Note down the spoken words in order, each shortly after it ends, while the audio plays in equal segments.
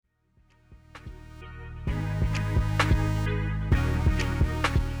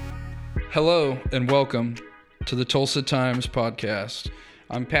Hello and welcome to the Tulsa Times podcast.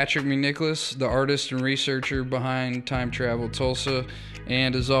 I'm Patrick McNicholas, the artist and researcher behind Time Travel Tulsa,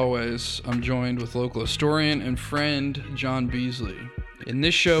 and as always, I'm joined with local historian and friend John Beasley. In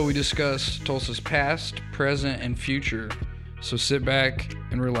this show, we discuss Tulsa's past, present, and future, so sit back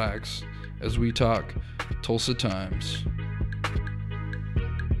and relax as we talk Tulsa Times.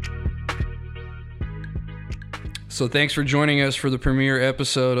 So thanks for joining us for the premiere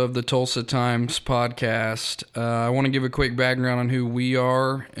episode of the Tulsa Times podcast. I want to give a quick background on who we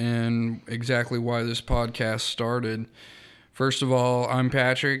are and exactly why this podcast started. First of all, I'm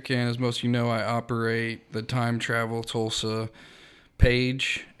Patrick, and as most of you know, I operate the Time Travel Tulsa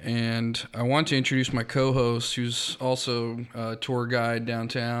page, and I want to introduce my co-host, who's also a tour guide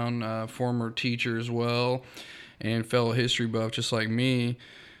downtown, former teacher as well, and fellow history buff just like me,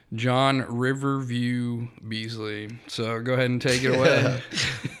 John Riverview Beasley. So go ahead and take it away.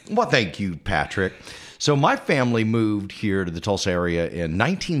 Well, thank you, Patrick. So my family moved here to the Tulsa area in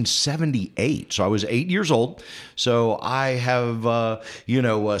 1978. So I was 8 years old. So I have,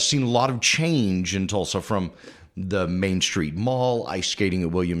 seen a lot of change in Tulsa, from the Main Street Mall, ice skating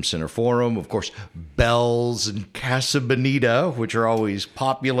at Williams Center Forum, of course, bells and Casa Bonita, which are always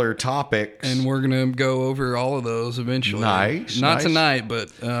popular topics. And we're going to go over all of those eventually. Not tonight, but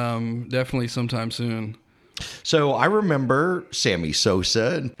definitely sometime soon. So I remember Sammy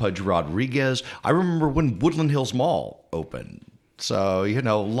Sosa and Pudge Rodriguez. I remember when Woodland Hills Mall opened. So, a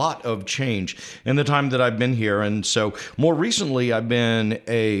lot of change in the time that I've been here. And so more recently, I've been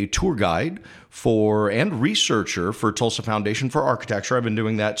a tour guide and researcher for Tulsa Foundation for Architecture. I've been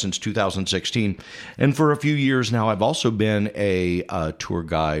doing that since 2016. And for a few years now, I've also been a tour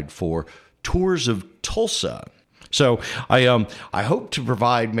guide for Tours of Tulsa. So I hope to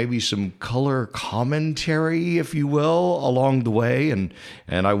provide maybe some color commentary, if you will, along the way. And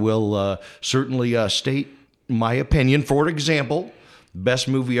I will certainly state my opinion. For example, best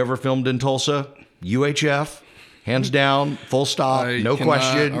movie ever filmed in Tulsa, UHF, hands down, full stop, no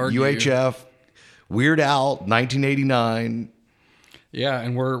question, argue. UHF, Weird Al, 1989. Yeah,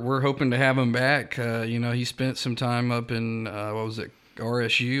 and we're hoping to have him back. He spent some time up in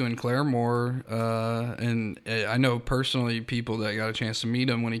RSU in Claremore, and I know personally people that got a chance to meet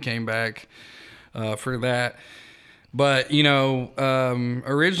him when he came back for that. But,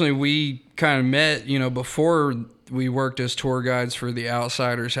 originally we kind of met, before we worked as tour guides for the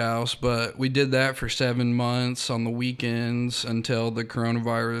Outsiders House, but we did that for 7 months on the weekends until the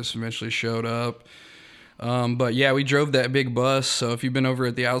coronavirus eventually showed up. But yeah, we drove that big bus. So if you've been over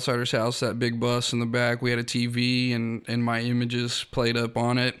at the Outsiders House, that big bus in the back, we had a TV and my images played up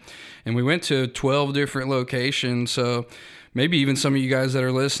on it. And we went to 12 different locations. So maybe even some of you guys that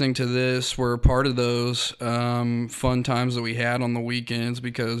are listening to this were a part of those fun times that we had on the weekends,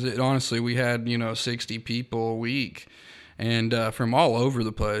 because honestly, we had, 60 people a week, and from all over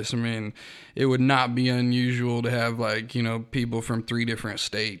the place. I mean, it would not be unusual to have people from 3 different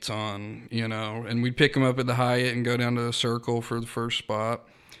states on, and we'd pick them up at the Hyatt and go down to the Circle for the first spot.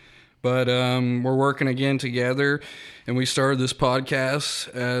 But we're working again together, and we started this podcast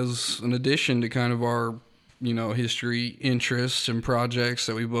as an addition to kind of our history interests and projects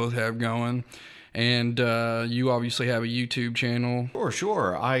that we both have going. And you obviously have a YouTube channel.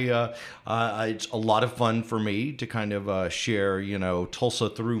 Sure. It's a lot of fun for me to kind of share, Tulsa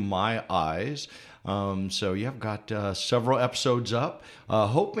through my eyes. So yeah, I've got several episodes up. I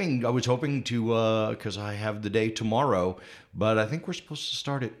was hoping to, because I have the day tomorrow, but I think we're supposed to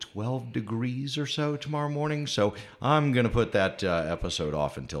start at 12 degrees or so tomorrow morning. So I'm going to put that episode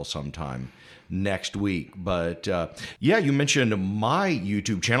off until sometime next week. But you mentioned my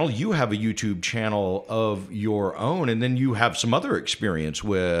YouTube channel. You have a YouTube channel of your own, and then you have some other experience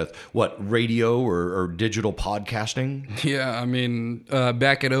with radio or digital podcasting. Yeah, I mean,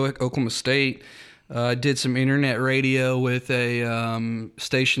 back at Oklahoma State, I did some internet radio with a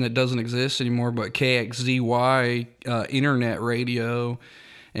station that doesn't exist anymore, but KXZY internet radio.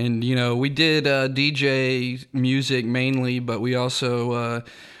 And, we did DJ music mainly, but we also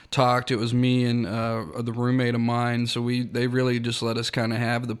talked. It was me and the roommate of mine, so they really just let us kind of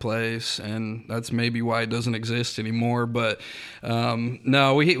have the place, and that's maybe why it doesn't exist anymore. But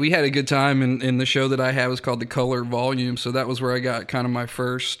no, we had a good time, and the show that I have is called The Color Volume, so that was where I got kind of my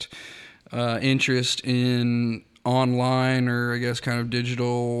first interest in online, or I guess kind of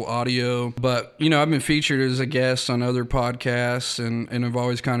digital audio. But I've been featured as a guest on other podcasts, and I've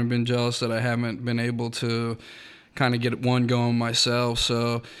always kind of been jealous that I haven't been able to kind of get one going myself.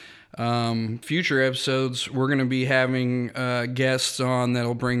 So Future episodes, we're going to be having guests on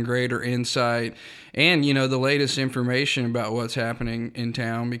that'll bring greater insight and, the latest information about what's happening in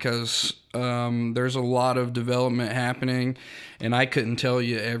town, because there's a lot of development happening, and I couldn't tell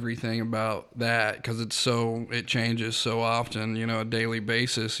you everything about that because it changes so often, a daily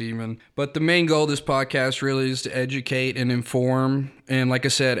basis even. But the main goal of this podcast really is to educate and inform, and like I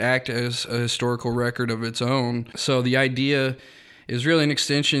said, act as a historical record of its own. So the idea is really an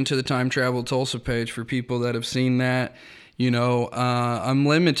extension to the Time Travel Tulsa page for people that have seen that. I'm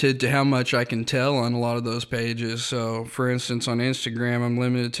limited to how much I can tell on a lot of those pages. So, for instance, on Instagram, I'm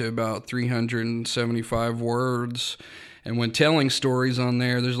limited to about 375 words. And when telling stories on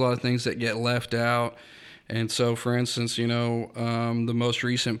there's a lot of things that get left out. And so, for instance, the most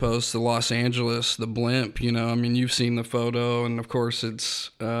recent post, the Los Angeles, the blimp, you've seen the photo, and of course it's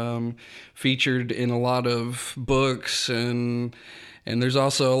featured in a lot of books, and there's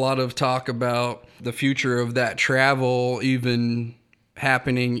also a lot of talk about the future of that travel even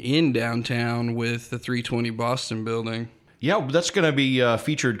happening in downtown with the 320 Boston building. Yeah, that's going to be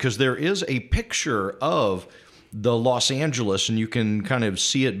featured because there is a picture of the Los Angeles, and you can kind of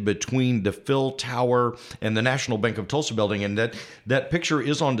see it between the Phil Tower and the National Bank of Tulsa building, and that picture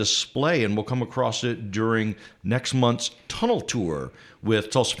is on display, and we'll come across it during next month's tunnel tour with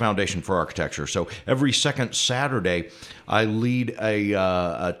Tulsa Foundation for Architecture. So every second Saturday, I lead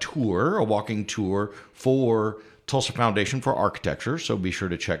a tour, a walking tour for Tulsa Foundation for Architecture, so be sure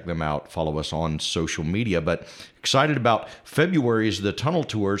to check them out. Follow us on social media. But excited about February's the tunnel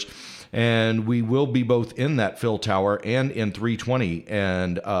tours, and we will be both in that Phil Tower and in 320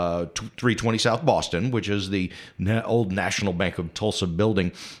 and 320 South Boston, which is the old National Bank of Tulsa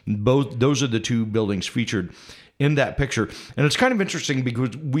building. Those are the two buildings featured in that picture. And it's kind of interesting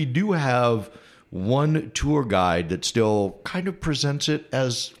because we do have one tour guide that still kind of presents it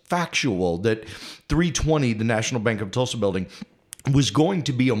as factual, that 320, the National Bank of Tulsa building, was going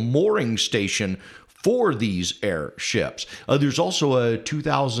to be a mooring station for these airships. There's also a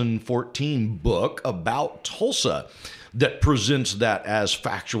 2014 book about Tulsa that presents that as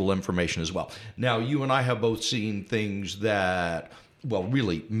factual information as well. Now, you and I have both seen things that,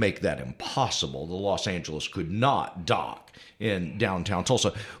 really make that impossible. The Los Angeles could not dock in downtown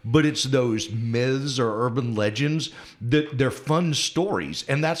Tulsa, but it's those myths or urban legends that they're fun stories,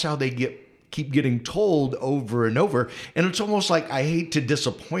 and that's how they keep getting told over and over. And it's almost like, I hate to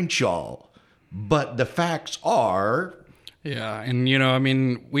disappoint y'all, but the facts are... Yeah,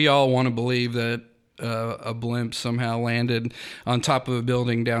 and we all want to believe that a blimp somehow landed on top of a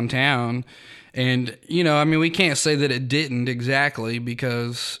building downtown. And, we can't say that it didn't exactly,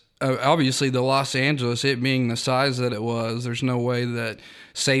 because obviously the Los Angeles, it being the size that it was, there's no way that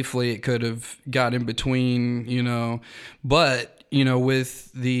safely it could have got in between, But,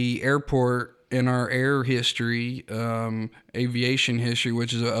 with the airport in our air history, aviation history,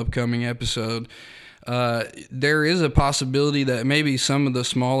 which is an upcoming episode, there is a possibility that maybe some of the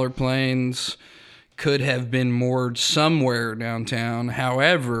smaller planes could have been moored somewhere downtown.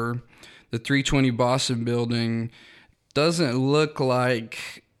 However, the 320 Boston building doesn't look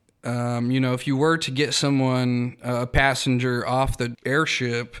like, if you were to get someone, a passenger off the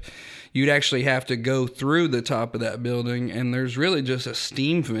airship, you'd actually have to go through the top of that building, and there's really just a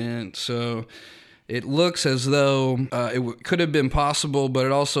steam vent. So it looks as though it could have been possible, but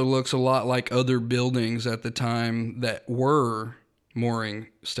it also looks a lot like other buildings at the time that were mooring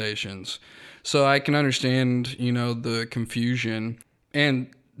stations. So I can understand, the confusion. And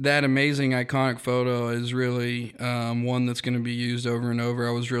that amazing iconic photo is really one that's going to be used over and over.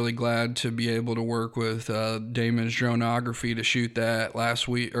 I was really glad to be able to work with Damon's Dronography to shoot that last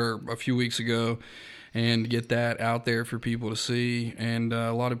week or a few weeks ago and get that out there for people to see. And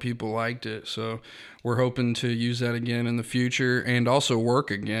a lot of people liked it. So we're hoping to use that again in the future and also work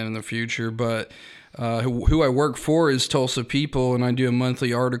again in the future. But who I work for is Tulsa People, and I do a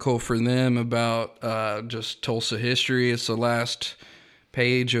monthly article for them about just Tulsa history. It's the last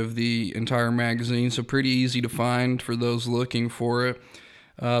page of the entire magazine, so pretty easy to find for those looking for it.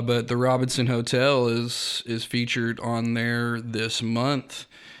 But the Robinson Hotel is featured on there this month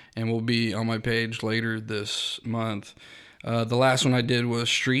and will be on my page later this month. The last one I did was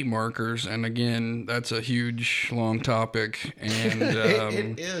street markers, and again, that's a huge, long topic. And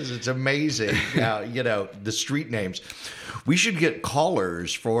it is. It's amazing. The street names. We should get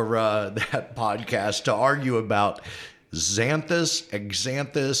callers for that podcast to argue about Xanthus,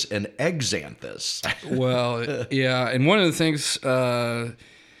 Exanthus, and Exanthus. Well, yeah, and one of the things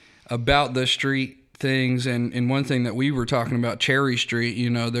about the street things, and one thing that we were talking about, Cherry Street,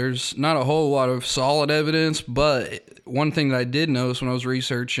 there's not a whole lot of solid evidence, but one thing that I did notice when I was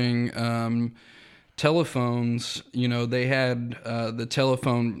researching telephones, they had the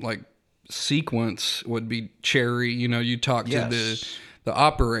telephone like sequence would be cherry. You talk to the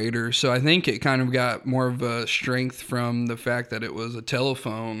operator. So I think it kind of got more of a strength from the fact that it was a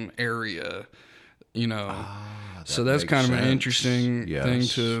telephone area. So that's kind of an interesting thing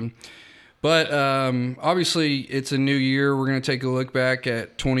to. But obviously, it's a new year. We're going to take a look back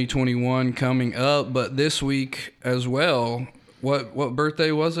at 2021 coming up. But this week as well, what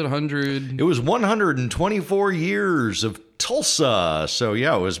birthday was it? 100? It was 124 years of Tulsa. So,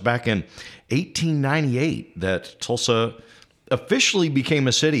 yeah, it was back in 1898 that Tulsa officially became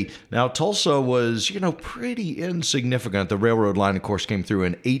a city. Now, Tulsa was, pretty insignificant. The railroad line, of course, came through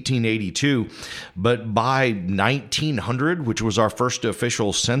in 1882. But by 1900, which was our first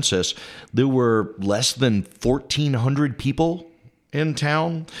official census, there were less than 1,400 people in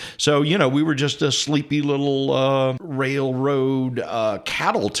town. So, we were just a sleepy little railroad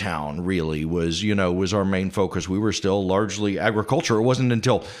cattle town, really, was our main focus. We were still largely agriculture. It wasn't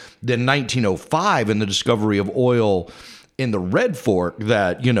until then 1905 and the discovery of oil in the Red Fork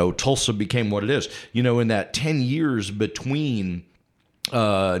that, Tulsa became what it is. In that 10 years between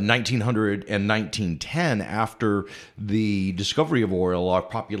 1900 and 1910, after the discovery of oil, our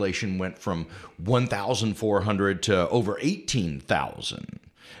population went from 1,400 to over 18,000.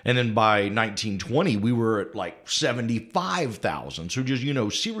 And then by 1920, we were at like 75,000. So just,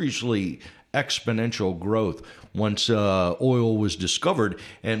 seriously exponential growth once oil was discovered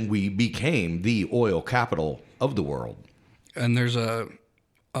and we became the oil capital of the world. And there's a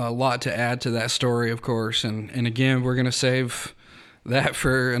lot to add to that story, of course. And again, we're going to save that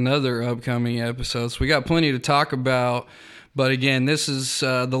for another upcoming episode. So we got plenty to talk about. But again, this is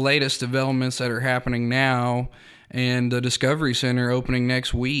the latest developments that are happening now. And the Discovery Center opening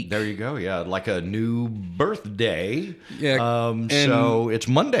next week. There you go. Yeah, like a new birthday. Yeah. So it's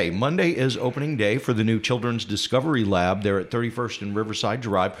Monday. Monday is opening day for the new Children's Discovery Lab there at 31st and Riverside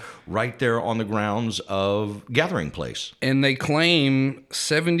Drive, right there on the grounds of Gathering Place. And they claim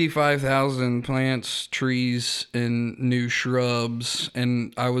 75,000 plants, trees, and new shrubs.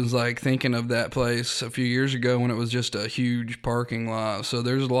 And I was like thinking of that place a few years ago when it was just a huge parking lot. So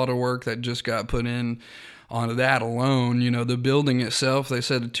there's a lot of work that just got put in onto that alone. The building itself, they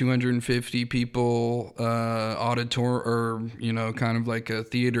said 250 people, or, kind of like a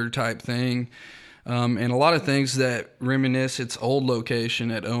theater type thing. And a lot of things that reminisce its old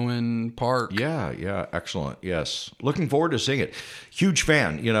location at Owen Park. Yeah, excellent. Yes. Looking forward to seeing it. Huge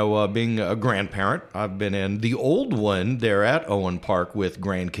fan, being a grandparent. I've been in the old one there at Owen Park with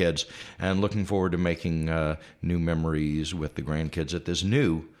grandkids and looking forward to making new memories with the grandkids at this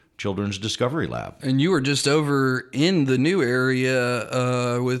new Children's Discovery Lab. And you were just over in the new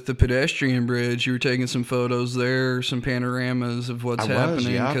area with the pedestrian bridge. You were taking some photos there, some panoramas of what's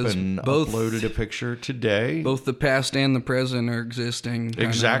happening. I've uploaded a picture today. Both the past and the present are existing.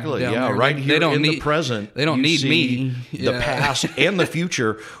 Exactly, yeah. There. Right here in the present. They don't need me. The past and the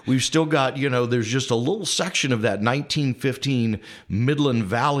future. We've still got, there's just a little section of that 1915 Midland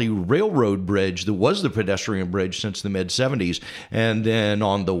Valley Railroad Bridge that was the pedestrian bridge since the mid-'70s. And then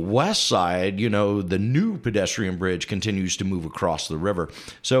on the west side, the new pedestrian bridge continues to move across the river.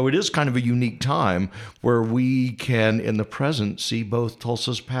 So it is kind of a unique time where we can, in the present, see both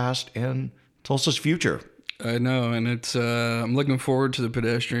Tulsa's past and Tulsa's future. I know, and it's I'm looking forward to the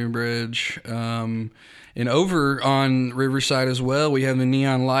pedestrian bridge. And over on Riverside as well, we have the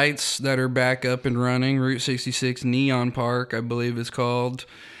neon lights that are back up and running. Route 66 Neon Park, I believe it's called.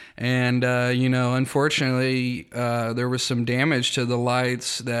 And, unfortunately, there was some damage to the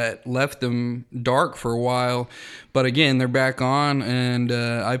lights that left them dark for a while. But again, they're back on, and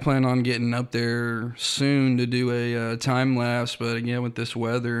I plan on getting up there soon to do a time lapse. But again, with this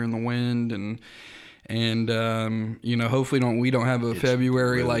weather and the wind and hopefully we don't have a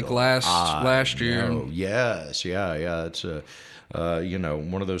February like last year. Yes, yeah. It's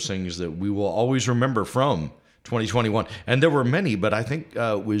one of those things that we will always remember from 2021. And there were many, but I think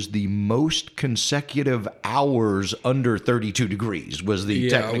it was the most consecutive hours under 32 degrees was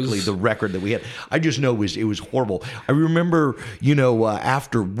the record that we had. I just know it was horrible. I remember,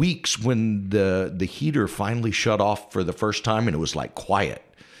 after weeks when the heater finally shut off for the first time and it was like quiet.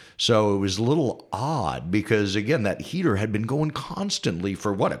 So it was a little odd because, again, that heater had been going constantly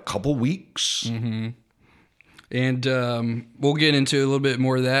for, a couple weeks? Mm-hmm. And we'll get into a little bit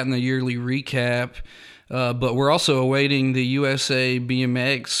more of that in the yearly recap. But we're also awaiting the USA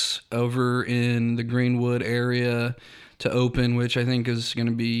BMX over in the Greenwood area to open, which I think is going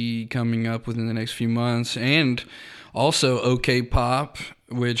to be coming up within the next few months. And Also, OK Pop,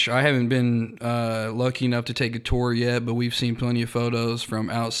 which I haven't been lucky enough to take a tour yet, but we've seen plenty of photos from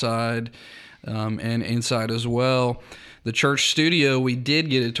outside and inside as well. The church studio, we did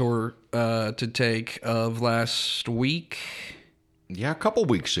get a tour to take of last week. Yeah, a couple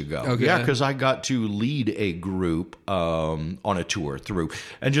weeks ago. Okay. Yeah, because I got to lead a group on a tour through,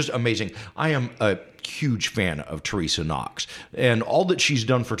 and just amazing. I am a huge fan of Teresa Knox and all that she's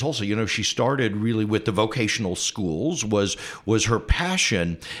done for Tulsa. You know, she started really with the vocational schools was her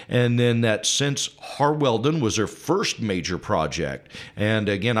passion, and then that since Harweldon was her first major project. And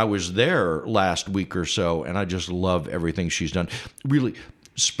again, I was there last week or so, and I just love everything she's done. Really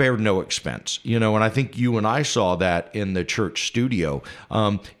spared no expense, you know, and I think you and I saw that in the church studio.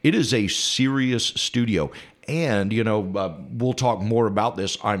 It is a serious studio. And, you know, we'll talk more about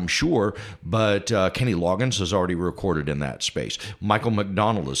this, I'm sure, but Kenny Loggins has already recorded in that space. Michael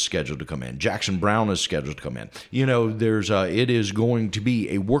McDonald is scheduled to come in. Jackson Brown is scheduled to come in. You know, it is going to be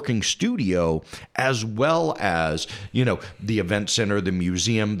a working studio, as well as, you know, the event center, the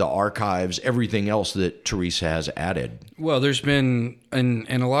museum, the archives, everything else that Teresa has added. Well, there's been, and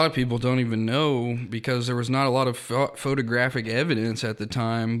a lot of people don't even know because there was not a lot of photographic evidence at the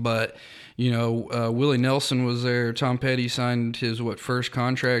time, but you know, Willie Nelson was there. Tom Petty signed his, first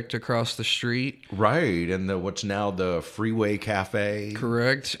contract across the street. Right, and what's now the Freeway Cafe.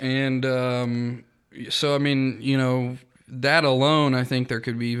 Correct. And so, I mean, you know, that alone, I think there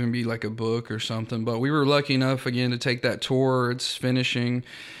could even be like a book or something. But we were lucky enough, again, to take that tour. It's finishing,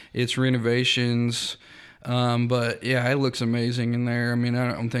 it's renovations. But yeah, it looks amazing in there. I mean,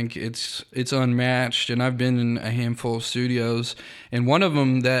 I don't think it's unmatched. And I've been in a handful of studios, and one of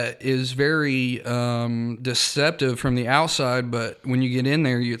them that is very deceptive from the outside, but when you get in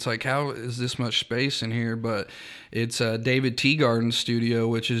there, it's like, how is this much space in here? But it's David Teagarden's studio,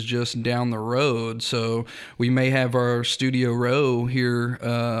 which is just down the road. So we may have our studio row here,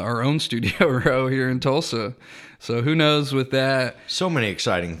 our own studio row here in Tulsa. So who knows with that? So many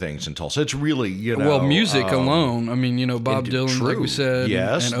exciting things in Tulsa. It's really, you know... Well, music alone. I mean, you know, Bob Dylan, true. like we said,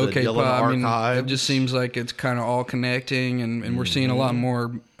 yes, and OK Dylan Pop. I mean, archives. it just seems like it's kind of all connecting, and we're seeing a lot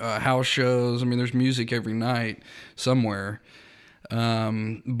more house shows. I mean, there's music every night somewhere.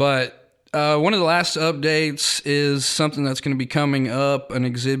 But one of the last updates is something that's going to be coming up, an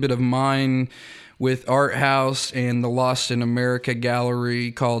exhibit of mine with Art House and the Lost in America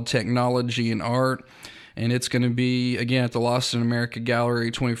Gallery called Technology and Art. And it's going to be, again, at the Lost in America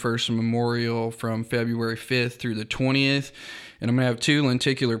Gallery, 21st Memorial, from February 5th through the 20th. And I'm going to have 2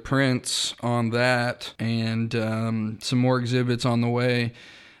 lenticular prints on that and some more exhibits on the way.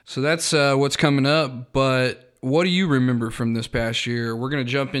 So that's what's coming up. But what do you remember from this past year? We're going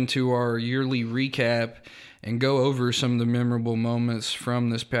to jump into our yearly recap and go over some of the memorable moments from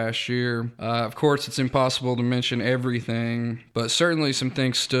this past year. Of course, it's impossible to mention everything, but certainly some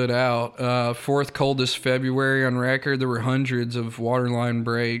things stood out. Fourth coldest February on record. There were hundreds of waterline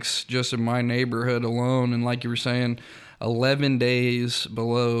breaks just in my neighborhood alone, and like you were saying, 11 days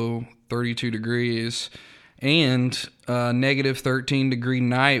below 32 degrees. And negative 13-degree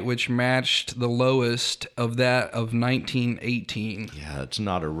night, which matched the lowest of that of 1918. Yeah, it's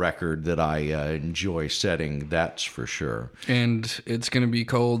not a record that I enjoy setting, that's for sure. And it's going to be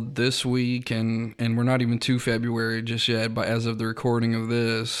cold this week, and we're not even to February just yet, but as of the recording of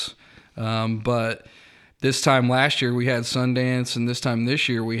this. But this time last year we had Sundance, and this time this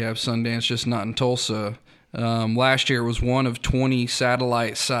year we have Sundance, just not in Tulsa. Last year it was one of 20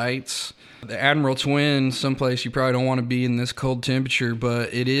 satellite sites. The Admiral Twin, someplace you probably don't want to be in this cold temperature,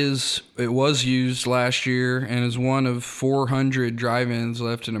 but it was used last year and is one of 400 drive-ins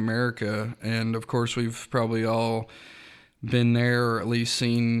left in America. And of course, we've probably all been there, or at least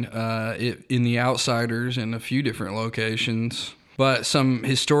seen it in The Outsiders in a few different locations. But some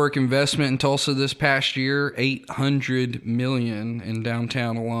historic investment in Tulsa this past year, $800 million in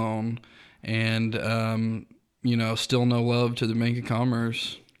downtown alone, and you know, still no love to the Bank of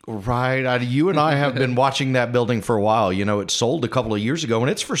Commerce. Right. You and I have been watching that building for a while. You know, it sold a couple of years ago, and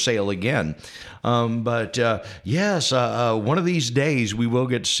it's for sale again. But yes, one of these days we will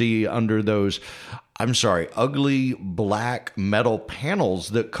get to see under those, ugly black metal panels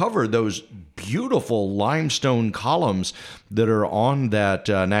that cover those beautiful limestone columns that are on that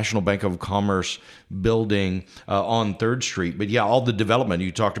National Bank of Commerce building on 3rd Street. But yeah, all the development,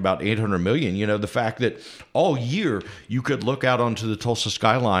 you talked about $800 million, you know, the fact that all year you could look out onto the Tulsa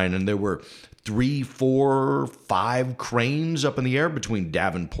skyline and there were 3, 4, 5 cranes up in the air between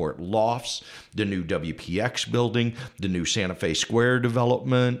Davenport Lofts, the new WPX building, the new Santa Fe Square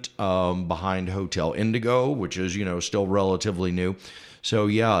development behind Hotel Indigo, which is, you know, still relatively new. So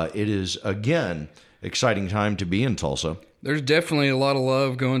yeah, it is, again, exciting time to be in Tulsa. There's definitely a lot of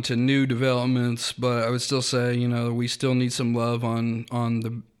love going to new developments, but I would still say, we still need some love on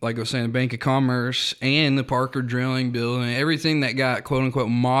the, like I was saying, the Bank of Commerce and the Parker Drilling Building, everything that got quote unquote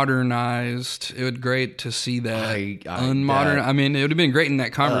modernized. It would be great to see that unmodern. I mean, it would have been great in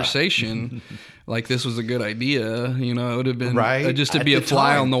that conversation. Like this was a good idea, it would have been just to be a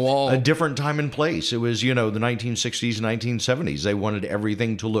fly on the wall. A different time and place. It was, the 1960s, 1970s. They wanted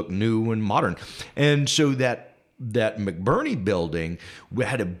everything to look new and modern. And so that McBurney building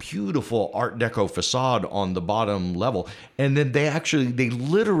had a beautiful Art Deco facade on the bottom level. And then they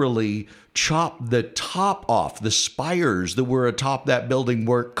literally chopped the top off. The spires that were atop that building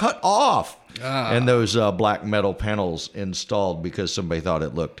were cut off. And those black metal panels installed because somebody thought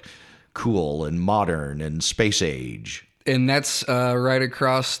it looked cool and modern and space age. And that's right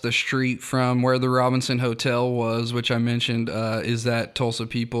across the street from where the Robinson Hotel was, which I mentioned is that Tulsa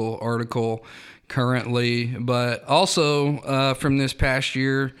People article currently. But also from this past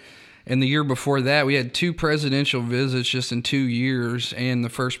year and the year before that, we had 2 presidential visits just in 2 years, and the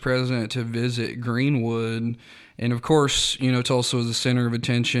first president to visit Greenwood. And of course, Tulsa was the center of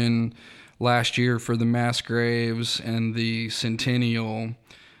attention last year for the mass graves and the centennial.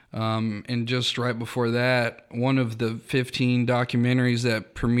 And just right before that, one of the 15 documentaries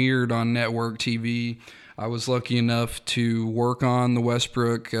that premiered on network TV, I was lucky enough to work on the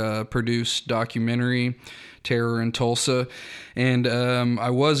Westbrook produced documentary, Terror in Tulsa. And I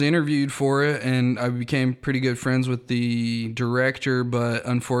was interviewed for it, and I became pretty good friends with the director, but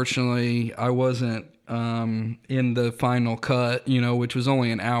unfortunately I wasn't in the final cut, which was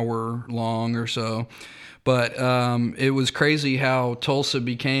only an hour long or so. But it was crazy how Tulsa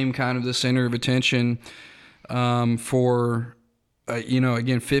became kind of the center of attention for,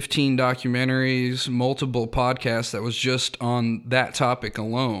 again, 15 documentaries, multiple podcasts that was just on that topic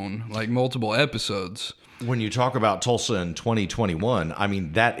alone, like multiple episodes. When you talk about Tulsa in 2021, I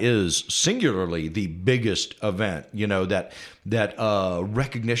mean, that is singularly the biggest event, that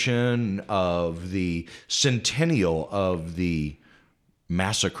recognition of the centennial of the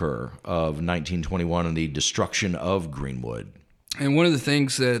massacre of 1921 and the destruction of Greenwood. And one of the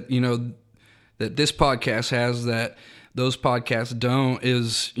things that, that this podcast has that those podcasts don't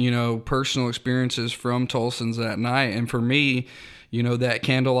is, personal experiences from Tulsans that night. And for me, that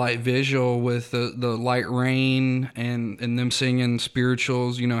candlelight visual with the light rain and them singing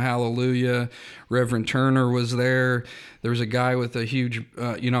spirituals, hallelujah. Reverend Turner was there. There was a guy with a huge,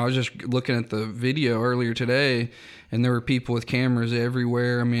 I was just looking at the video earlier today, and there were people with cameras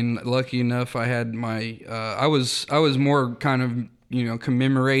everywhere. I mean, lucky enough, I had my, I was more kind of,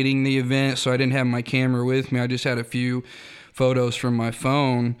 commemorating the event, so I didn't have my camera with me. I just had a few photos from my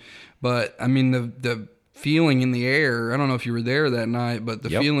phone. But, I mean, the feeling in the air, I don't know if you were there that night, but the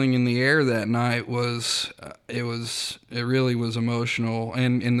feeling in the air that night was, it really was emotional.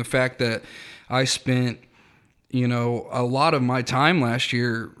 And the fact that I spent, a lot of my time last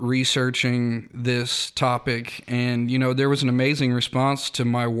year researching this topic, and, there was an amazing response to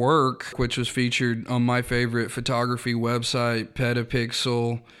my work, which was featured on my favorite photography website,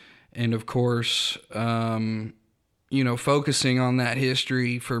 Petapixel, and of course, focusing on that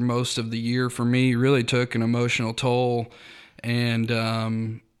history for most of the year for me really took an emotional toll, and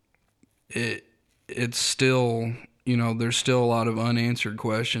it's still, there's still a lot of unanswered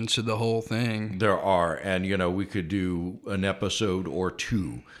questions to the whole thing. There are, and we could do an episode or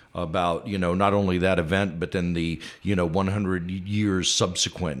two about not only that event, but then the 100 years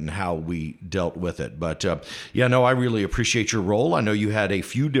subsequent and how we dealt with it. But I really appreciate your role. I know you had a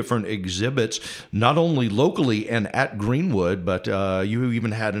few different exhibits, not only locally and at Greenwood, but you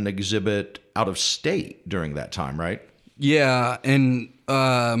even had an exhibit out of state during that time, right? Yeah, and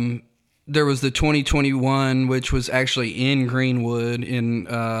there was the 2021, which was actually in Greenwood,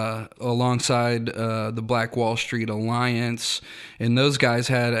 alongside the Black Wall Street Alliance, and those guys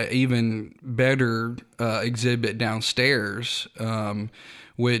had an even better exhibit downstairs,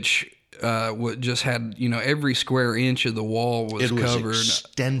 which just had every square inch of the wall was covered. Was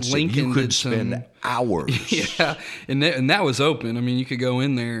extensive. Lincoln you could spend hours. Yeah, and that was open. I mean, you could go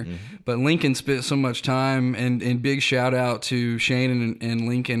in there. Mm-hmm. But Lincoln spent so much time, and big shout out to Shane and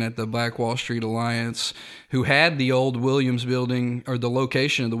Lincoln at the Black Wall Street Alliance, who had the old Williams building, or the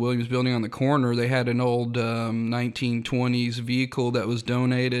location of the Williams building on the corner. They had an old 1920s vehicle that was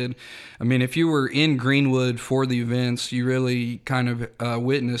donated. I mean, if you were in Greenwood for the events, you really kind of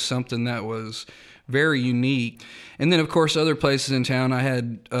witnessed something that was very unique. And then, of course, other places in town, I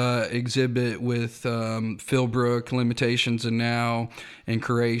had exhibit with Phil Brook, Limitations and Now, and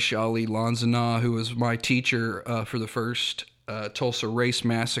Quraish Ali Lanzana, who was my teacher for the first Tulsa Race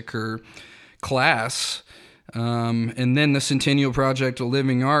Massacre class. And then the Centennial Project of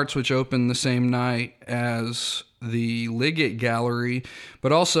Living Arts, which opened the same night as the Liggett Gallery.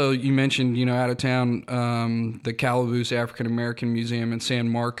 But also, you mentioned, out of town, the Calaboose African American Museum in San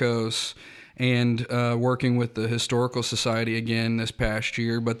Marcos, and working with the Historical Society again this past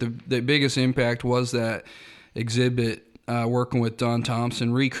year. But the biggest impact was that exhibit, working with Don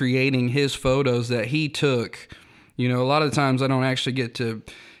Thompson, recreating his photos that he took. A lot of times I don't actually get to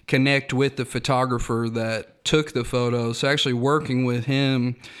connect with the photographer that took the photos. So actually working with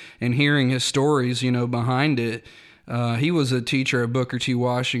him and hearing his stories, behind it. He was a teacher at Booker T.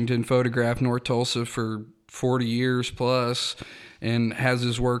 Washington, photographed North Tulsa for 40 years plus, and has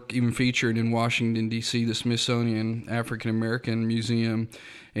his work even featured in Washington, D.C., the Smithsonian African American Museum.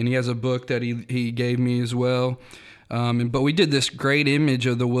 And he has a book that he gave me as well. But we did this great image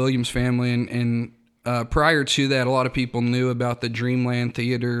of the Williams family, and prior to that, a lot of people knew about the Dreamland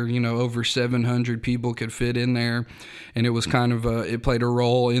Theater. Over 700 people could fit in there, and it was kind of it played a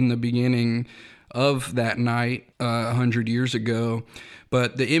role in the beginning of that night 100 years ago.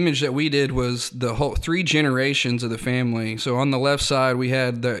 But the image that we did was the whole 3 generations of the family. So on the left side, we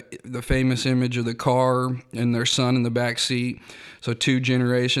had the famous image of the car and their son in the back seat. So 2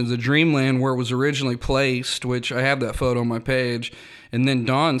 generations. The Dreamland, where it was originally placed, which I have that photo on my page. And then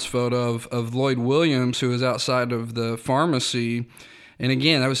Don's photo of Lloyd Williams, who was outside of the pharmacy. And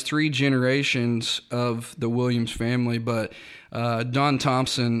again, that was 3 generations of the Williams family. But Don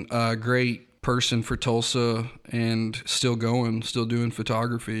Thompson, a great person for Tulsa, and still doing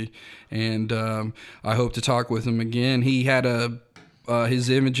photography. And I hope to talk with him again. He had his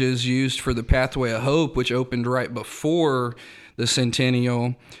images used for the Pathway of Hope, which opened right before the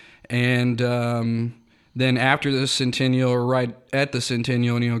Centennial. And then after the Centennial, or right at the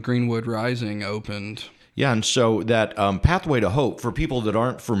Centennial, Greenwood Rising opened. Yeah, and so that Pathway to Hope, for people that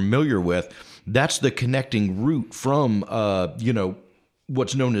aren't familiar with, that's the connecting route from,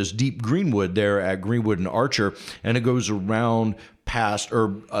 what's known as Deep Greenwood there at Greenwood and Archer, and it goes around past,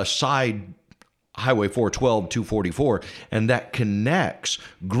 or aside Highway 412, 244, and that connects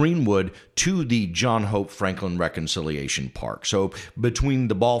Greenwood to the John Hope Franklin Reconciliation Park. So between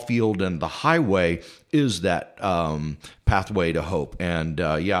the ball field and the highway is that Pathway to Hope. And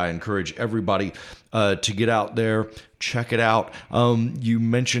I encourage everybody to get out there, check it out. You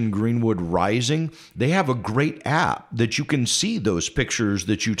mentioned Greenwood Rising. They have a great app that you can see those pictures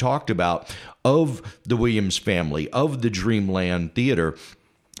that you talked about of the Williams family, of the Dreamland Theater.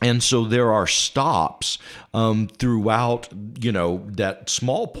 And so there are stops throughout, that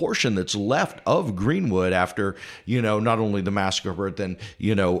small portion that's left of Greenwood after, not only the massacre, but then,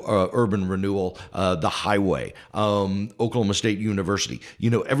 urban renewal, the highway, Oklahoma State University,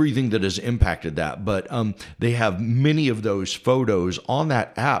 everything that has impacted that. But they have many of those photos on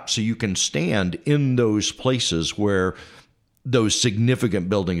that app, so you can stand in those places where those significant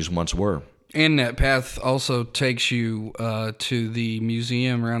buildings once were. And that path also takes you to the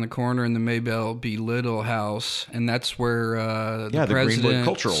museum around the corner in the Maybelle B. Little House, and that's where the president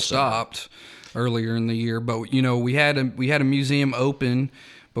Cultural stopped earlier in the year. But we had a museum open,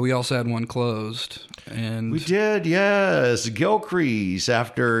 but we also had one closed. And we did, yes, Gilcrease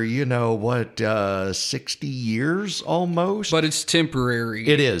after 60 years almost. But it's temporary.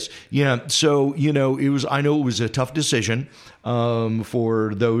 It is, yeah. So it was. I know it was a tough decision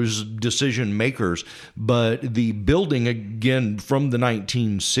for those decision makers, but the building, again, from the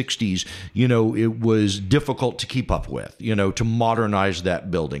 1960s, it was difficult to keep up with, to modernize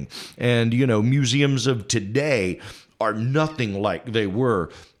that building. And museums of today are nothing like they were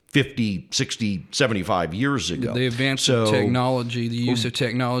 50, 60, 75 years ago. The advance of technology, the use of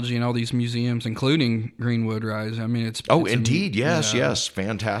technology in all these museums, including Greenwood Rise. I mean, it's indeed. Yes.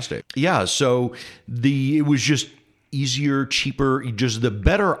 Fantastic. Yeah. So it was just easier, cheaper, just the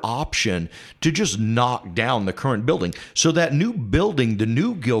better option to just knock down the current building. So that new building, the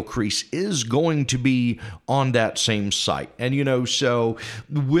new Gilcrease, is going to be on that same site. And, so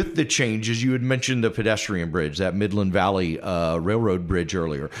with the changes, you had mentioned the pedestrian bridge, that Midland Valley Railroad bridge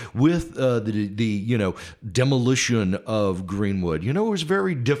earlier, with the demolition of Greenwood. It was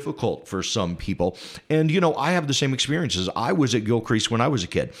very difficult for some people. And, I have the same experiences. I was at Gilcrease when I was a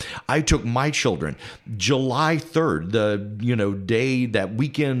kid. I took my children July 3rd, the day, that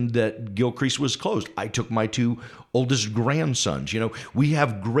weekend that Gilcrease was closed. I took my 2 oldest grandsons. We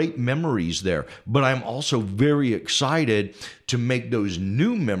have great memories there, but I'm also very excited to make those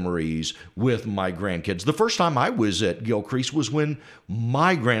new memories with my grandkids. The first time I was at Gilcrease was when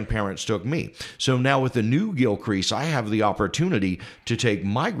my grandparents took me. So now with the new Gilcrease, I have the opportunity to take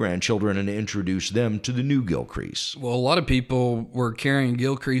my grandchildren and introduce them to the new Gilcrease. Well, a lot of people were carrying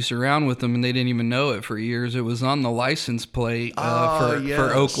Gilcrease around with them, and they didn't even know it for years. It was on the license plate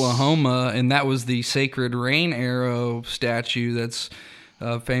for Oklahoma, and that was the Sacred Rain Arrow statue that's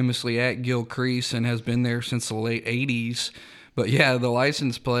famously at Gilcrease and has been there since the late 80s. But yeah, the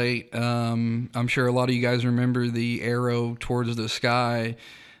license plate, I'm sure a lot of you guys remember the arrow towards the sky,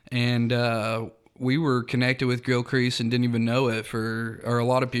 and we were connected with Gilcrease and didn't even know it, or a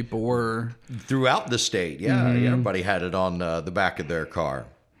lot of people were. Throughout the state, yeah. Everybody had it on the back of their car.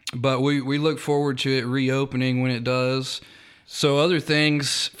 But we look forward to it reopening when it does. So other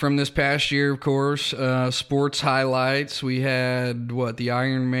things from this past year, of course, sports highlights. We had, the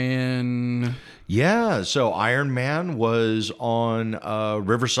Ironman... Yeah, so Iron Man was on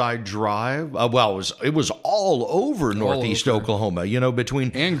Riverside Drive. It was all over Northeast Oklahoma.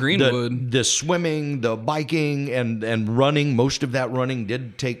 Between and Greenwood, the swimming, the biking, and running. Most of that running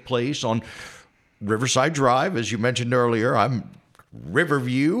did take place on Riverside Drive, as you mentioned earlier. I'm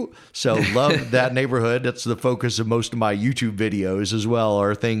Riverview, so love that neighborhood. That's the focus of most of my YouTube videos as well,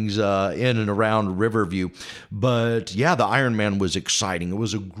 are things in and around Riverview. But yeah, the Ironman was exciting. It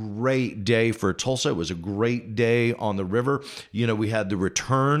was a great day for Tulsa. It was a great day on the river. We had the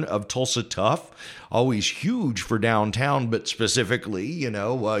return of Tulsa Tough, always huge for downtown, but specifically,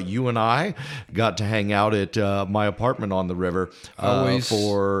 you and I got to hang out at my apartment on the river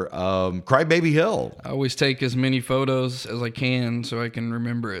for Crybaby Hill. I always take as many photos as I can so I can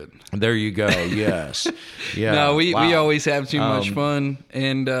remember it. There you go. Yes. Yeah. No, we always have too much fun,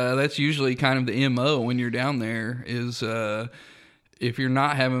 and that's usually kind of the MO when you're down there is if you're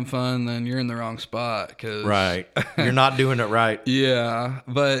not having fun, then you're in the wrong spot. Right. You're not doing it right. Yeah.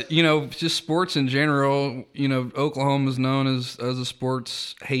 But, just sports in general, Oklahoma is known as a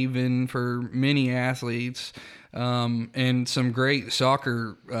sports haven for many athletes. And some great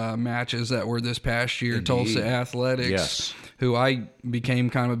soccer matches that were this past year. Indeed. Tulsa Athletics, yes, who I became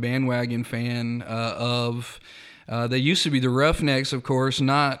kind of a bandwagon fan of. They used to be the Roughnecks, of course,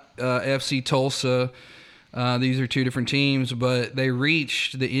 not FC Tulsa. These are two different teams, but they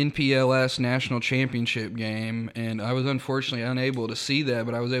reached the NPLS National Championship game, and I was unfortunately unable to see that,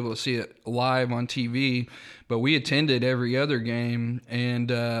 but I was able to see it live on TV. But we attended every other game,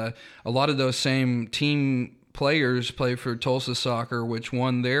 and a lot of those same team players play for Tulsa Soccer, which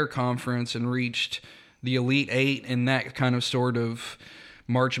won their conference and reached the Elite Eight in that kind of sort of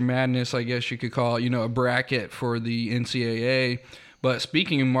March Madness, I guess you could call it, a bracket for the NCAA. But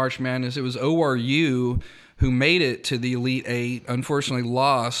speaking of March Madness, it was ORU who made it to the Elite Eight, unfortunately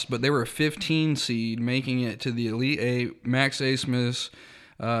lost, but they were a 15 seed, making it to the Elite Eight. Max A-Smith,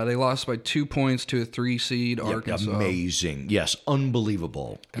 they lost by 2 points to a 3 seed Arkansas. Amazing. Yes,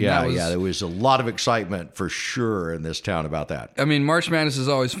 unbelievable. And there was a lot of excitement for sure in this town about that. I mean, March Madness is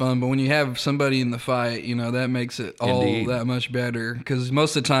always fun, but when you have somebody in the fight, that makes it all that much better. Because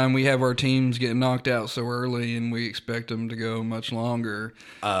most of the time we have our teams get knocked out so early, and we expect them to go much longer.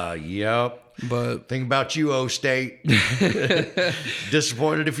 Yep. But think about you, O-State.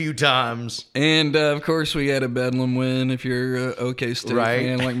 Disappointed a few times. And, of course, we had a Bedlam win if you're an OK State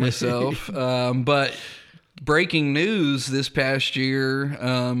fan like myself. But breaking news this past year,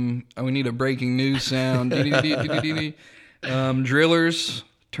 we need a breaking news sound. Drillers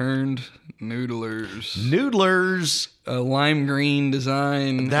turned noodlers. Noodlers. A lime green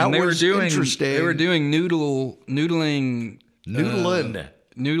design. That was interesting. They were doing noodling.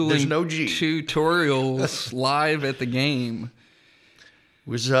 There's no G. Tutorials live at the game. It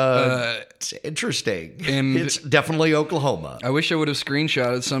was interesting. And it's definitely Oklahoma. I wish I would have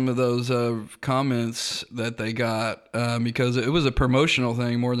screenshotted some of those comments that they got because it was a promotional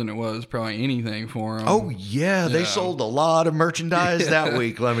thing more than it was probably anything for them. Oh, yeah. They sold a lot of merchandise that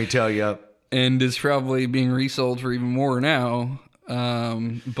week, let me tell you. And it's probably being resold for even more now.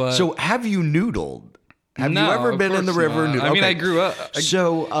 But so have you noodled? Have you ever been in the river? I mean, I grew up.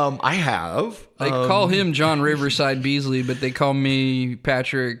 I have. They call him John Riverside Beasley, but they call me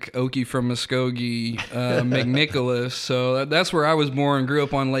Patrick Okie from Muskogee McNicholas. So that's where I was born, grew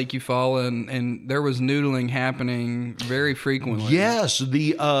up on Lake Eufaula, and there was noodling happening very frequently. Yes,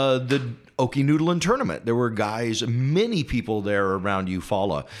 the Okinoodle tournament. There were guys, many people there around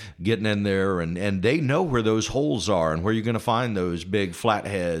Eufaula getting in there, and they know where those holes are and where you're going to find those big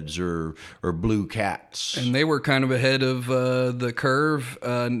flatheads or blue cats. And they were kind of ahead of the curve,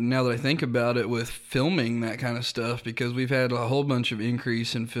 now that I think about it, with filming that kind of stuff, because we've had a whole bunch of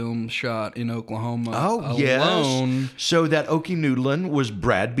increase in film shot in Oklahoma alone. Yes. So that Okinoodle was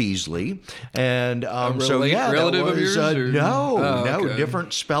Brad Beasley. And relative of yours? No,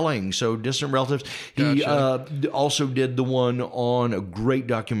 different spelling. So distant relatives. He also did the one on a great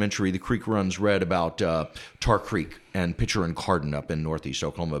documentary, The Creek Runs Red, about Tar Creek and Pitcher and Carden up in northeast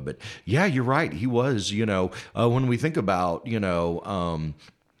Oklahoma. But yeah, you're right. He was, when we think about,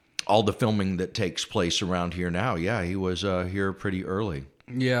 all the filming that takes place around here now, yeah, he was here pretty early.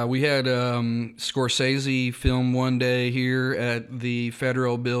 Yeah, we had Scorsese film one day here at the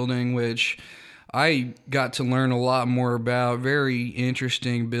Federal Building, which I got to learn a lot more about. Very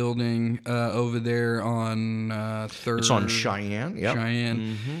interesting building over there on 3rd. It's on Cheyenne. Yep.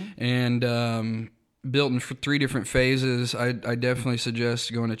 Cheyenne. And built in 3 different phases. I definitely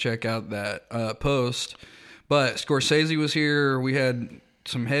suggest going to check out that post. But Scorsese was here. We had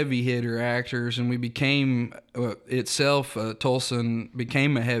some heavy hitter actors, and we became Tulsa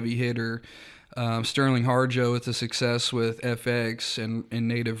became a heavy hitter. Sterling Harjo with the success with FX and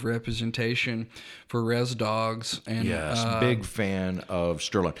native representation for Res Dogs. And, yes, big fan of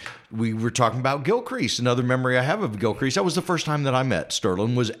Sterling. We were talking about Gilcrease. Another memory I have of Gilcrease, that was the first time that I met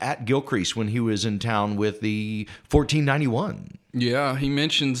Sterling, was at Gilcrease when he was in town with the 1491. Yeah, he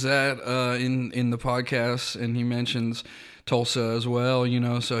mentions that in the podcast, and he mentions Tulsa as well,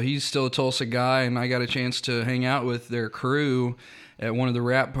 so he's still a Tulsa guy, and I got a chance to hang out with their crew at one of the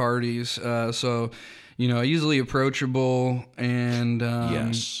rap parties. Easily approachable, and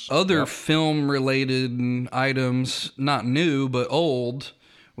other film-related items, not new, but old.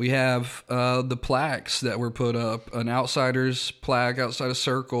 We have the plaques that were put up, an Outsiders plaque outside of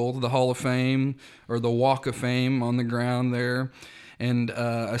Circle, the Hall of Fame, or the Walk of Fame on the ground there, and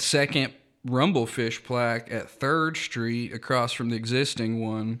a second Rumblefish plaque at 3rd Street across from the existing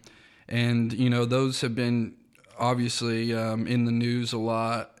one. And, those have been obviously in the news a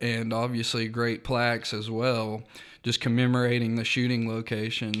lot, and obviously great plaques as well, just commemorating the shooting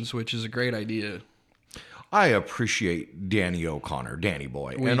locations, which is a great idea. I appreciate Danny O'Connor, Danny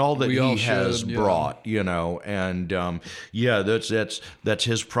Boy, and all that he has brought, and that's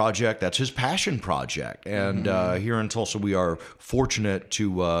his project. That's his passion project. And here in Tulsa, we are fortunate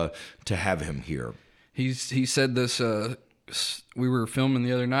to have him here. He said this. We were filming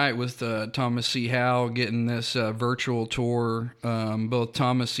the other night with Thomas C. Howell, getting this virtual tour. Both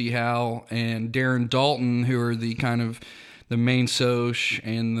Thomas C. Howell and Darren Dalton, who are the kind of the main Soch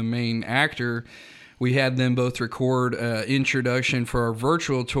and the main actor, we had them both record introduction for our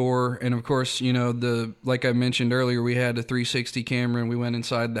virtual tour. And of course, like I mentioned earlier, we had a 360 camera and we went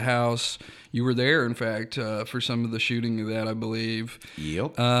inside the house. You were there, in fact, for some of the shooting of that, I believe.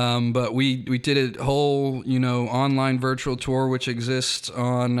 Yep. But we did a whole, online virtual tour, which exists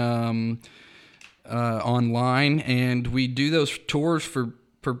on online. And we do those tours for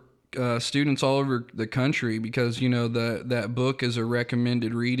students all over the country because, that book is a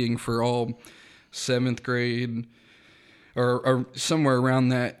recommended reading for all 7th grade or somewhere around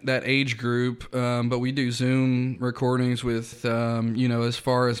that age group. But we do Zoom recordings with, as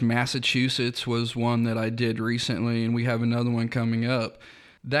far as Massachusetts was one that I did recently, and we have another one coming up.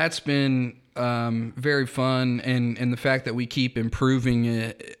 That's been very fun, and the fact that we keep improving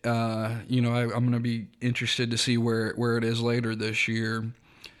it, I'm going to be interested to see where it is later this year.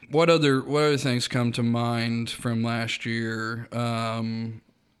 What other things come to mind from last year?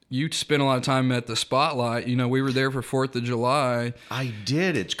 You spent a lot of time at the Spotlight. We were there for 4th of July. I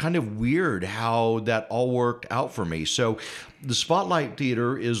did. It's kind of weird how that all worked out for me. So the Spotlight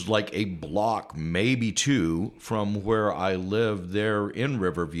Theater is like a block, maybe 2, from where I live there in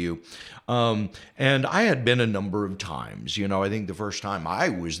Riverview. And I had been a number of times. I think the first time I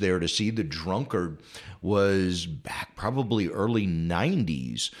was there to see The Drunkard was back probably early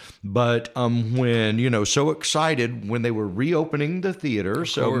 90s. But when, so excited when they were reopening the theater.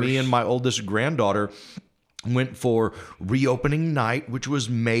 So me and my oldest granddaughter went for reopening night, which was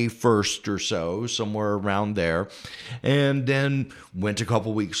May 1st or so, somewhere around there. And then went a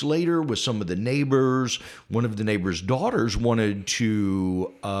couple weeks later with some of the neighbors. One of the neighbors' daughters wanted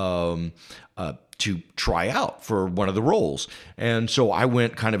to try out for one of the roles. And so I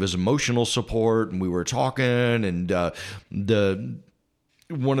went kind of as emotional support, and we were talking, and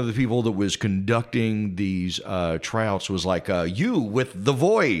one of the people that was conducting these tryouts was like, you with the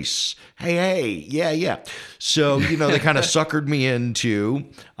voice. Hey, yeah. So, they kind of suckered me into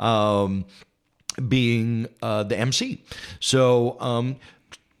being the MC. So,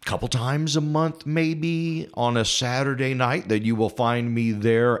 couple times a month, maybe on a Saturday night, that you will find me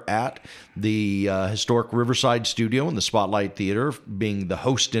there at the historic Riverside Studio in the Spotlight Theater, being the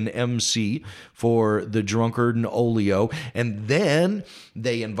host and MC for the Drunkard and Olio. And then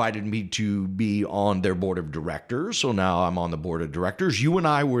they invited me to be on their board of directors. So now I'm on the board of directors. You and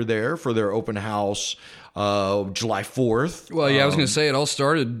I were there for their open house July 4th. Well, yeah, I was going to say it all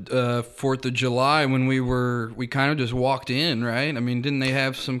started 4th of July when we kind of just walked in, right? I mean, didn't they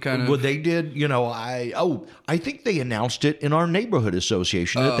have some kind of... Well, they did, I think they announced it in our neighborhood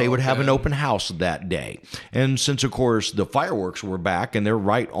association that they would have an open house that day. And since, of course, the fireworks were back and they're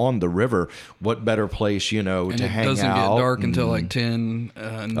right on the river, what better place, to hang out? It doesn't get dark until like 10 in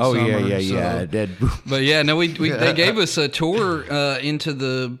the Oh, summer. yeah. It did. But yeah, no, they gave us a tour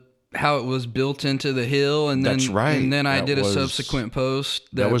into how it was built into the hill, and then That's right. And then I did a subsequent post.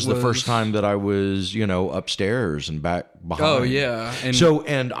 That was the first time that I was, upstairs and back behind. Oh yeah,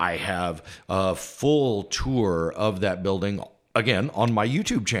 and I have a full tour of that building again on my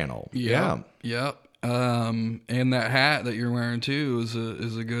YouTube channel. Yep. And that hat that you're wearing too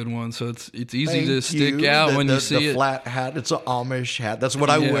is a good one. So it's easy to stick out when you see the it. flat hat. It's an Amish hat. That's what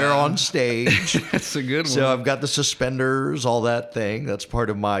I wear on stage. That's a good one. So I've got the suspenders, all that thing. That's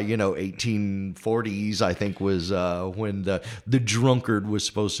part of my 1840s. I think was when the Drunkard was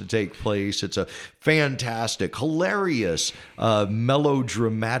supposed to take place. It's a fantastic, hilarious,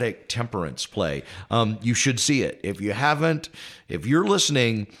 melodramatic temperance play. You should see it if you haven't. If you're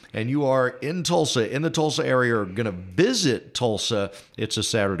listening and you are in Tulsa, in the Tulsa area, or going to visit Tulsa, it's a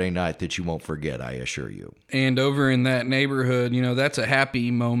Saturday night that you won't forget, I assure you. And over in that neighborhood, that's a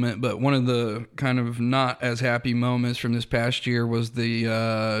happy moment. But one of the kind of not as happy moments from this past year was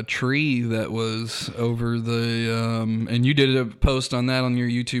the tree that was over the, and you did a post on that on your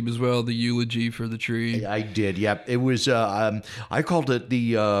YouTube as well, the eulogy for the tree. I did, yeah. It was, I called it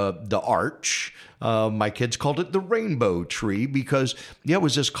the arch. My kids called it the rainbow tree because, it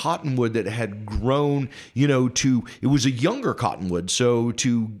was this cottonwood that had grown, it was a younger cottonwood. So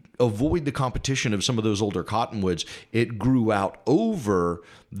to avoid the competition of some of those older cottonwoods, it grew out over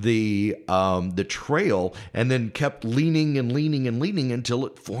the trail and then kept leaning until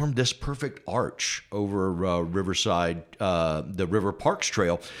it formed this perfect arch over Riverside, the River Parks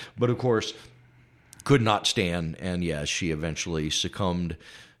Trail. But of course, could not stand. And she eventually succumbed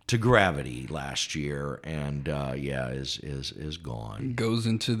to gravity last year, and is gone. Goes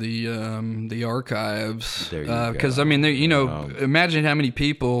into the archives. There you go. Because imagine how many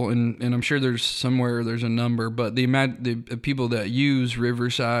people, and I'm sure there's a number, but the people that use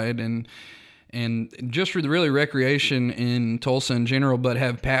Riverside and just for the really recreation in Tulsa in general, but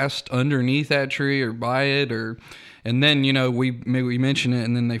have passed underneath that tree or by it, and then we mention it,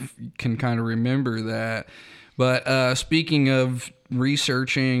 and then they can kind of remember that. But speaking of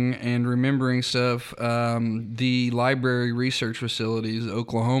researching and remembering stuff, the library research facilities, the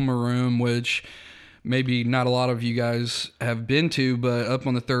Oklahoma room, which maybe not a lot of you guys have been to, but up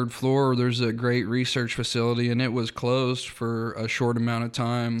on the third floor, there's a great research facility, and it was closed for a short amount of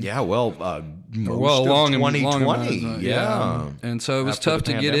time. Yeah, most long of 2020. Yeah. And so it was tough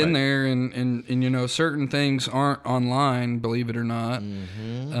to get in there, and certain things aren't online, believe it or not.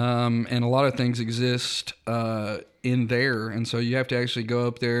 Mm-hmm. And a lot of things exist in there, and so you have to actually go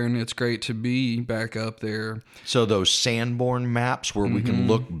up there, and it's great to be back up there. So those Sanborn maps where we can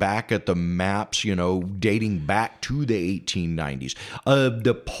look back at the maps, dating back to the 1890s.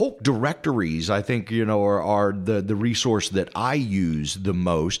 The Polk directories, I think, are the resource that I use the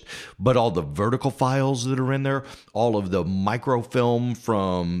most, but all the vertical files that are in there, all of the microfilm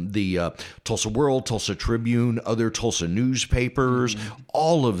from the Tulsa World, Tulsa Tribune, other Tulsa newspapers,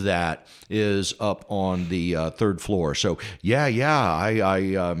 all of that is up on the third floor. So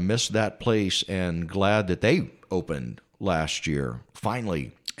I missed that place and glad that they opened last year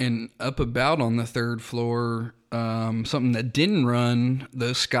finally. And up about on the third floor, something that didn't run,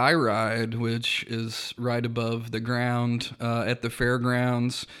 the Sky Ride, which is right above the ground at the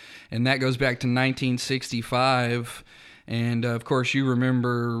fairgrounds, and that goes back to 1965. And of course, you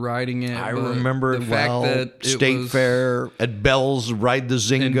remember riding it. I remember the it fact well. that State Fair at Bell's, ride the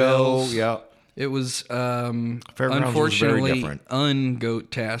Zingo. Yeah. It was unfortunately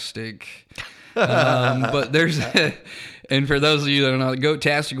un-goat-tastic. But there's, and for those of you that don't know,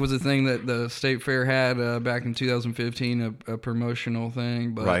 goat-tastic was a thing that the State Fair had back in 2015, a promotional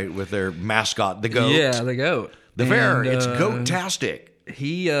thing. But, right, with their mascot, the goat. Yeah, the goat. The fair, it's goat-tastic.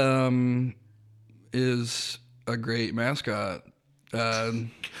 He is a great mascot.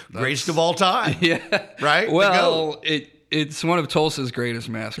 Greatest of all time. Yeah. Right? Well, it's one of Tulsa's greatest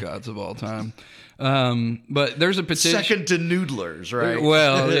mascots of all time. But there's a petition. Second to Noodlers, right?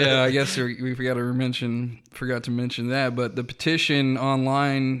 Well, yeah, I guess we forgot to mention that. But the petition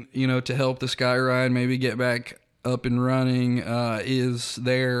online, to help the Sky Ride maybe get back up and running, is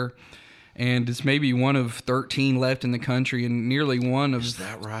there. And it's maybe one of 13 left in the country, and nearly one of Is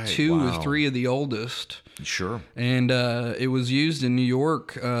that right? 2 Wow. or 3 of the oldest. Sure. And it was used in New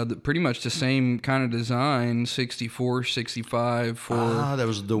York, pretty much the same kind of design, 64, 65 for that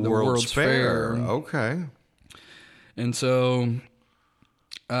was the World's Fair. Fair. Okay. And so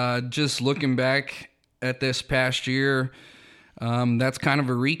just looking back at this past year, that's kind of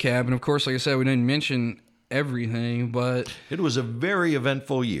a recap. And of course, like I said, we didn't mention everything, but It was a very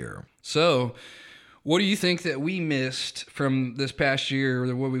eventful year. so what do you think that we missed from this past year,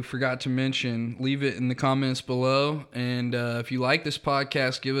 or what we forgot to mention? Leave it in the comments below. And if you like this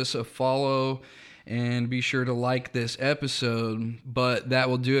podcast, give us a follow and be sure to like this episode. But that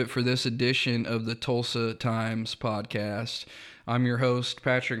will do it for this edition of the Tulsa Times podcast. I'm your host,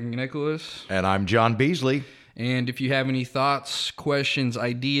 Patrick Nicholas. And I'm John Beasley. And if you have any thoughts, questions,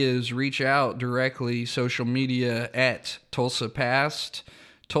 ideas, reach out directly, social media at TulsaPast,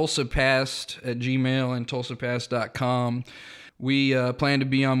 TulsaPast@gmail, and TulsaPast.com. We plan to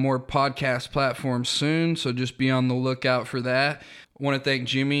be on more podcast platforms soon, so just be on the lookout for that. I want to thank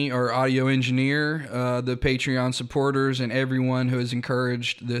Jimmy, our audio engineer, the Patreon supporters, and everyone who has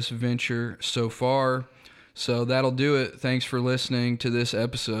encouraged this venture so far. So that'll do it. Thanks for listening to this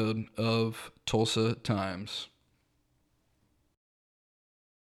episode of Tulsa Times.